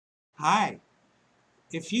Hi.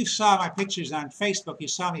 If you saw my pictures on Facebook, you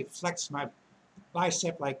saw me flex my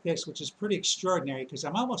bicep like this, which is pretty extraordinary because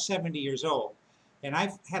I'm almost 70 years old. And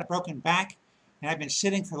I've had a broken back, and I've been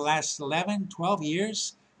sitting for the last 11, 12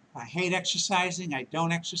 years. I hate exercising. I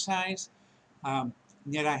don't exercise.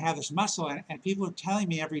 Yet I have this muscle, and people are telling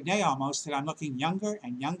me every day almost that I'm looking younger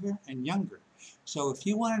and younger and younger. So if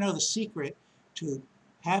you want to know the secret to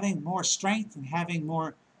having more strength and having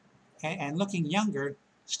more and looking younger,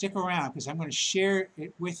 stick around because I'm going to share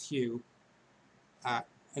it with you,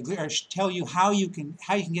 or tell you how you can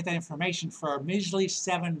get that information for a measly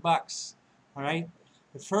 $7. All right.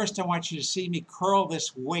 But first, I want you to see me curl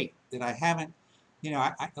this weight that I haven't.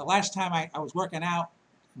 The last time I was working out,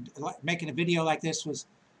 making a video like this was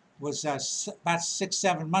about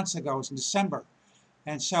 6-7 months ago. It was in December,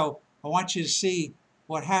 and so I want you to see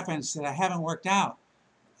what happens that I haven't worked out,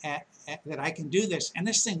 that I can do this. And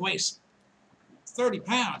this thing weighs 30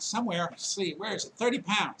 pounds somewhere. Let's see, where is it? 30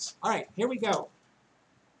 pounds. All right, here we go.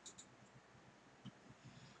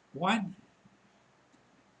 1,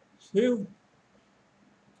 2,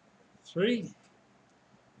 3,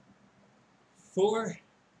 4,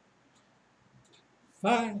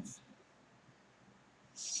 5,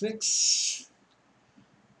 6,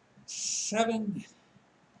 7,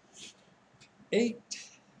 8,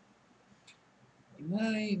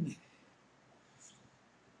 9,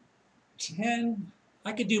 10.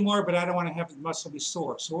 I could do more, but I don't want to have the muscle be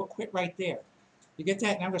sore, so we'll quit right there. You get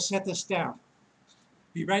that? And I'm going to set this down.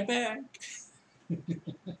 Be right back.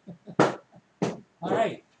 All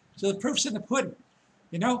right. So the proof's in the pudding.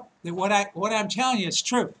 You know that what I'm telling you is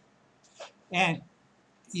true. And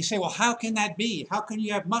you say, well, how can that be? How can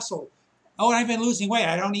you have muscle? Oh, I've been losing weight.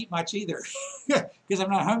 I don't eat much either because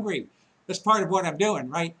I'm not hungry. That's part of what I'm doing,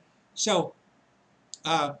 right? So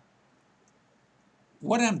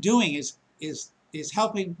what I'm doing is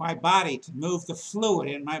helping my body to move the fluid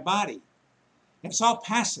in my body. It's all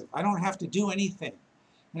passive. I don't have to do anything.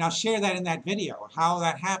 And I'll share that in that video, how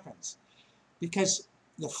that happens. Because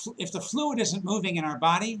if the fluid isn't moving in our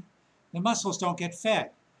body, the muscles don't get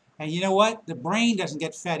fed. And you know what? The brain doesn't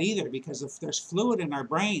get fed either, because if there's fluid in our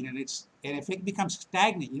brain and if it becomes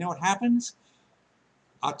stagnant, you know what happens?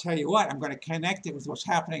 I'll tell you what, I'm going to connect it with what's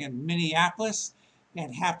happening in Minneapolis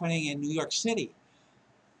and happening in New York City.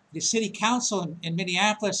 The city council in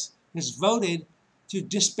Minneapolis has voted to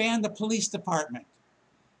disband the police department.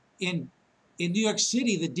 In New York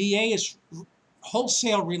City, the DA is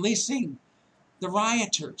wholesale releasing the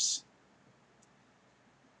rioters.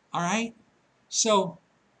 All right? So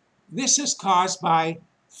this is caused by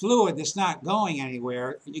fluid that's not going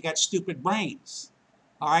anywhere. You got stupid brains.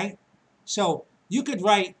 All right? So you could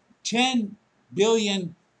write 10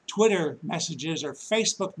 billion Twitter messages or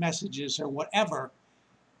Facebook messages or whatever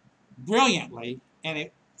brilliantly, and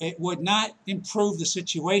it would not improve the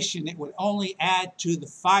situation. It would only add to the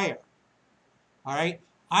fire. All right?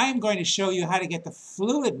 I'm going to show you how to get the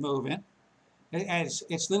fluid movement.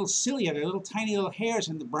 It's little cilia, they're little tiny little hairs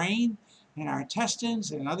in the brain, in our intestines,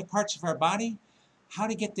 and in other parts of our body. How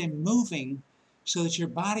to get them moving so that your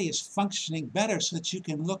body is functioning better, so that you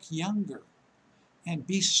can look younger and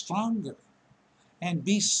be stronger and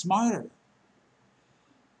be smarter.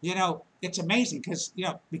 You know, it's amazing because,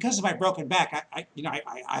 because of my broken back,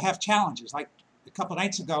 I have challenges. Like a couple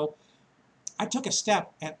nights ago, I took a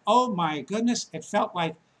step and oh my goodness, it felt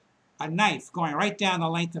like a knife going right down the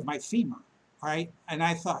length of my femur. All right, and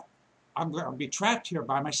I thought, I'm going to be trapped here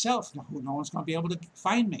by myself. No one's going to be able to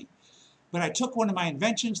find me. But I took one of my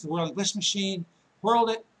inventions, the whirling bliss machine,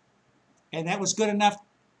 whirled it, and that was good enough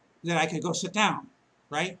that I could go sit down,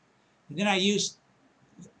 right? And then I used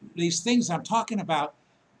these things I'm talking about,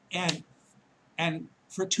 and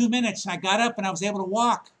for 2 minutes I got up and I was able to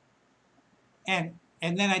walk, and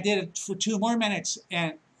then I did it for 2 more minutes,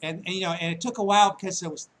 and it took a while because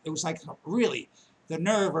it was like really the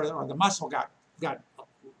nerve or the muscle got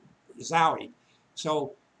zowie.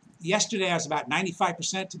 So yesterday I was about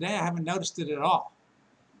 95%. Today I haven't noticed it at all,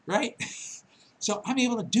 right? So I'm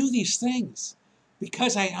able to do these things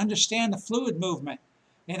because I understand the fluid movement,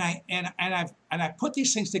 and I put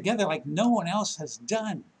these things together like no one else has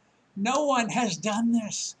done. No one has done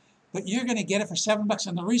this, but you're going to get it for $7.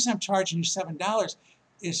 And the reason I'm charging you $7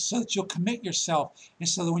 is so that you'll commit yourself, and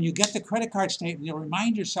so that when you get the credit card statement, you'll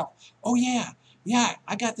remind yourself, oh yeah,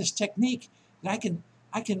 I got this technique that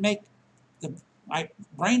I can make my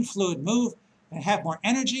brain fluid move and have more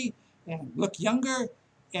energy and look younger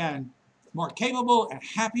and more capable and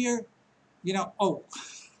happier. Oh,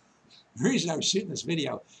 the reason I was shooting this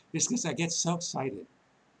video is because I get so excited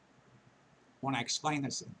when I explain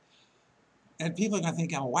this. And people are going to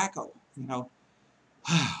think I'm a wacko,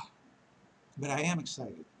 But I am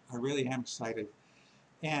excited. I really am excited.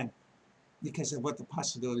 And because of what the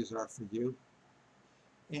possibilities are for you.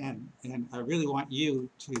 And I really want you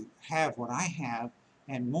to have what I have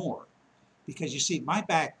and more. Because you see, my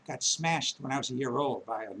back got smashed when I was a year old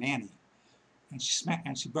by a nanny. And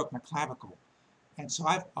she broke my clavicle. And so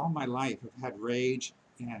I've all my life have had rage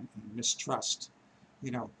and mistrust.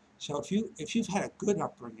 You know, so if you've had a good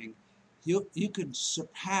upbringing, you can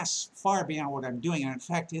surpass far beyond what I'm doing. And in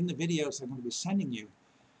fact, in the videos I'm going to be sending you,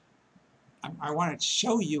 I want to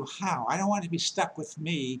show you how. I don't want to be stuck with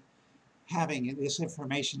me having this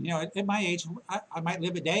information. You know, at my age, I might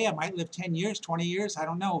live a day, I might live 10 years, 20 years, I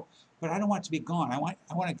don't know, but I don't want it to be gone. I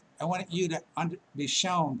want you to be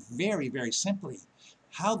shown very, very simply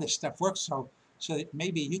how this stuff works, so that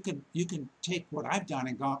maybe you can take what I've done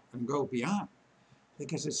and go beyond.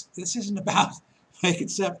 Because this isn't about making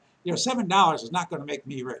 $7 is not going to make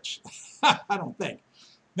me rich. I don't think.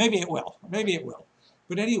 Maybe it will. Maybe it will.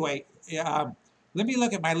 But anyway, let me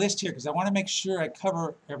look at my list here because I want to make sure I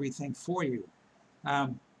cover everything for you.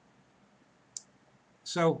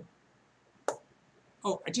 So,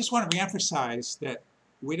 I just want to reemphasize that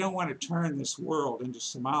we don't want to turn this world into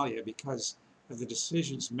Somalia because of the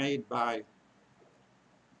decisions made by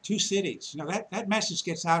two cities. You know, that message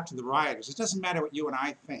gets out to the rioters. It doesn't matter what you and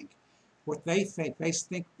I think. What they think they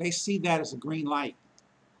see that as a green light,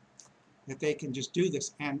 that they can just do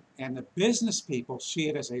this. And the business people see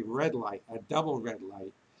it as a red light, a double red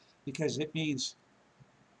light, because it means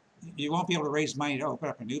you won't be able to raise money to open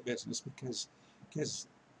up a new business because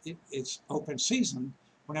it's open season.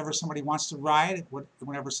 Whenever somebody wants to riot,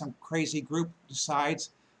 whenever some crazy group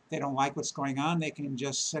decides they don't like what's going on, they can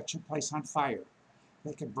just set your place on fire.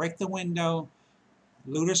 They can break the window,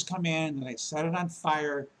 looters come in, and they set it on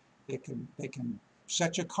fire. They can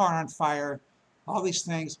set your car on fire. All these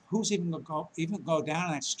things. Who's even going to go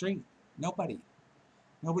down that street? Nobody.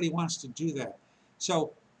 Nobody wants to do that.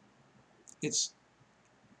 So it's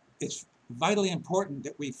vitally important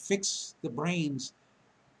that we fix the brains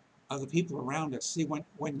of the people around us. See,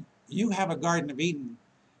 when you have a Garden of Eden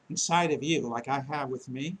inside of you, like I have with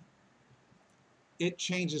me, it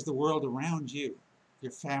changes the world around you,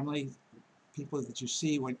 your family, people that you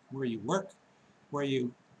see where you work, where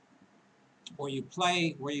you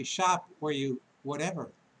play, where you shop, where you whatever.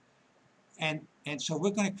 And so we're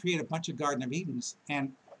going to create a bunch of Garden of Edens,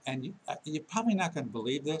 and you're probably not going to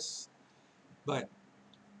believe this, but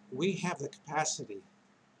we have the capacity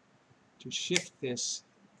to shift this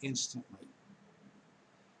instantly.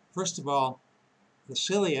 First of all, the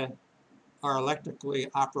cilia are electrically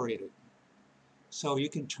operated, so you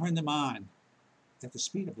can turn them on at the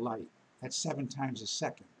speed of light at 7 times a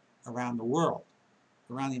second around the world,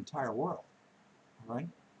 around the entire world. All right?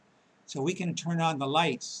 So we can turn on the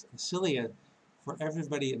lights, the cilia, for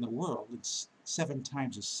everybody in the world. It's 7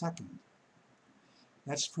 times a second.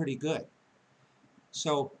 That's pretty good.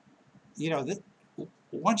 So, you know,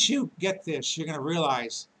 once you get this, you're going to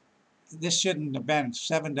realize this shouldn't have been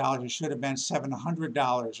 $7. It should have been $700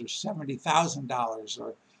 or $70,000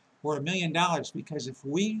 or $1 million, because if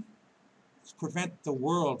we prevent the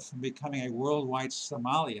world from becoming a worldwide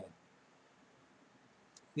Somalia,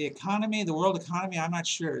 the economy, the world economy, I'm not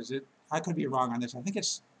sure. Is it? I could be wrong on this. I think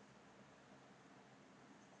it's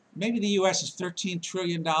maybe the U.S. is $13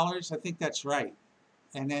 trillion. I think that's right.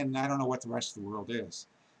 And then I don't know what the rest of the world is.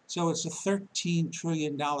 So it's a $13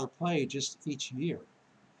 trillion play just each year,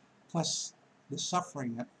 plus the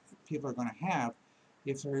suffering that people are going to have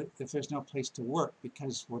if there's no place to work,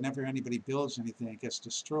 because whenever anybody builds anything, it gets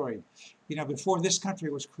destroyed. You know, before this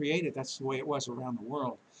country was created, that's the way it was around the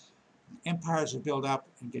world. Empires would build up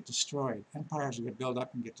and get destroyed. Empires would build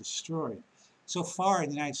up and get destroyed. So far in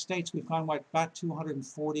the United States, we've gone, what, about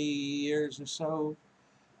 240 years or so,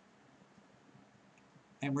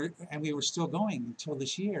 and we were still going until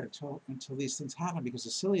this year, until these things happened, because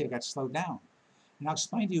the cilia got slowed down. And I'll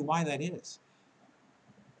explain to you why that is.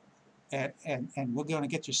 And we're going to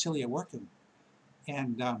get your cilia working.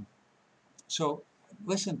 And so,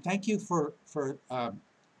 listen, thank you for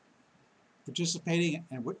participating.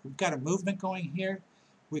 And we've got a movement going here.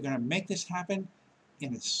 We're going to make this happen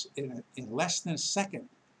in less than a second.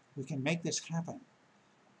 We can make this happen.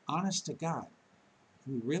 Honest to God,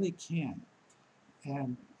 we really can.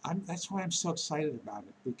 And that's why I'm so excited about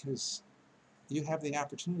it, because you have the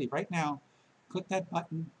opportunity right now. Click that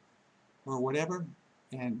button or whatever,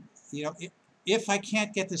 and you know, if I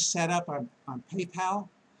can't get this set up on PayPal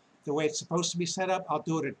the way it's supposed to be set up, I'll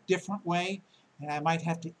do it a different way, and I might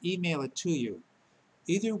have to email it to you.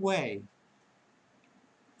 Either way,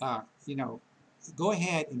 you know, go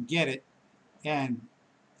ahead and get it, and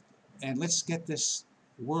let's get this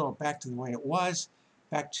world back to the way it was,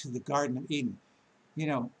 back to the Garden of Eden. You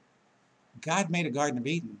know, God made a Garden of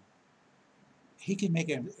Eden. He can make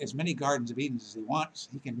as many Gardens of Eden as he wants.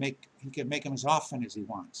 He can make them as often as he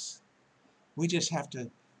wants. We just have to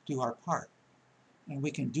do our part. And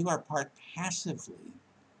we can do our part passively.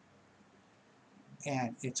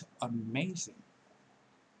 And it's amazing.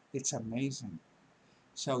 It's amazing.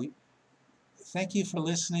 So thank you for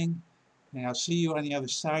listening. And I'll see you on the other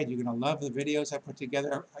side. You're going to love the videos I put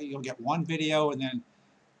together. You'll get one video, and then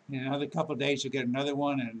in another couple of days you'll get another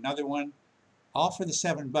one and another one. All for the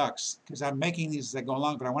 $7, because I'm making these as I go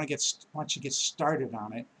along, but I want you to get started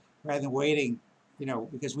on it rather than waiting, you know,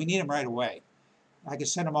 because we need them right away. I could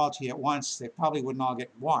send them all to you at once. They probably wouldn't all get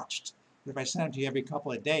watched. But if I send them to you every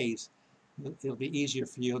couple of days, it'll be easier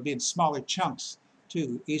for you. It'll be in smaller chunks,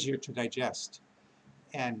 too, easier to digest.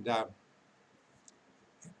 But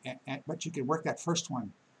you can work that first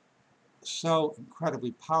one so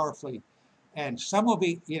incredibly powerfully. And some will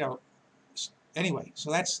be, you know, anyway,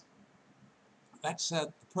 so that's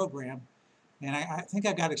the program. And I think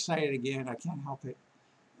I got excited again. I can't help it.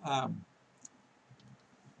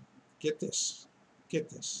 Get this.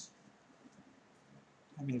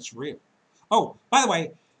 I mean, it's real. Oh, by the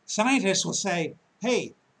way, scientists will say,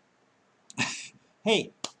 hey,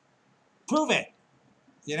 hey, prove it,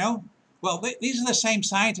 you know? Well, these are the same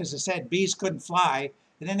scientists that said bees couldn't fly,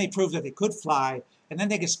 and then they proved that they could fly, and then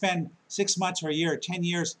they could spend 6 months or a year or 10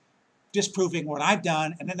 years disproving what I've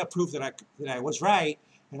done, and then they'll prove that I was right,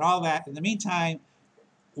 and all that. In the meantime,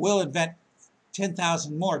 we'll invent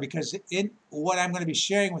 10,000 more, because in what I'm going to be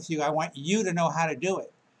sharing with you, I want you to know how to do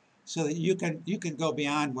it, so that you can go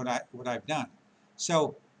beyond what I've done.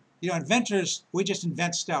 So, you know, inventors, we just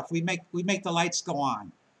invent stuff. We make the lights go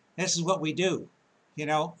on. This is what we do, you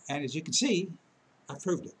know. And as you can see, I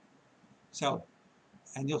proved it. So,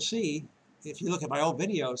 and you'll see if you look at my old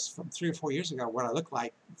videos from 3 or 4 years ago, what I looked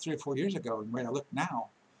like 3 or 4 years ago, and where I look now,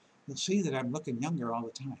 you'll see that I'm looking younger all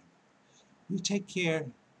the time. You take care.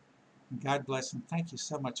 God bless, and thank you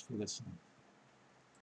so much for listening.